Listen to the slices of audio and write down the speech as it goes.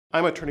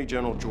I'm Attorney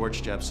General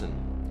George Jepsen.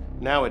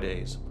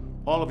 Nowadays,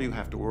 all of you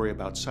have to worry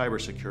about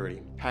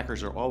cybersecurity.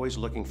 Hackers are always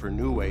looking for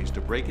new ways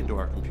to break into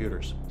our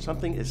computers.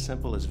 Something as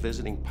simple as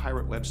visiting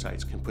pirate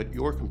websites can put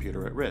your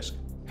computer at risk.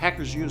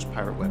 Hackers use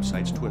pirate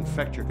websites to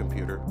infect your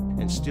computer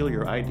and steal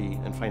your ID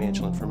and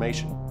financial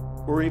information,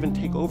 or even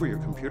take over your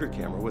computer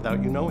camera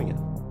without you knowing it.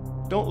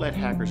 Don't let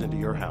hackers into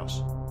your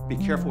house. Be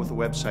careful with the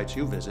websites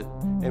you visit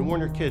and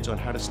warn your kids on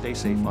how to stay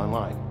safe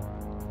online.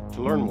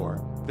 To learn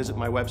more, visit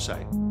my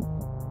website,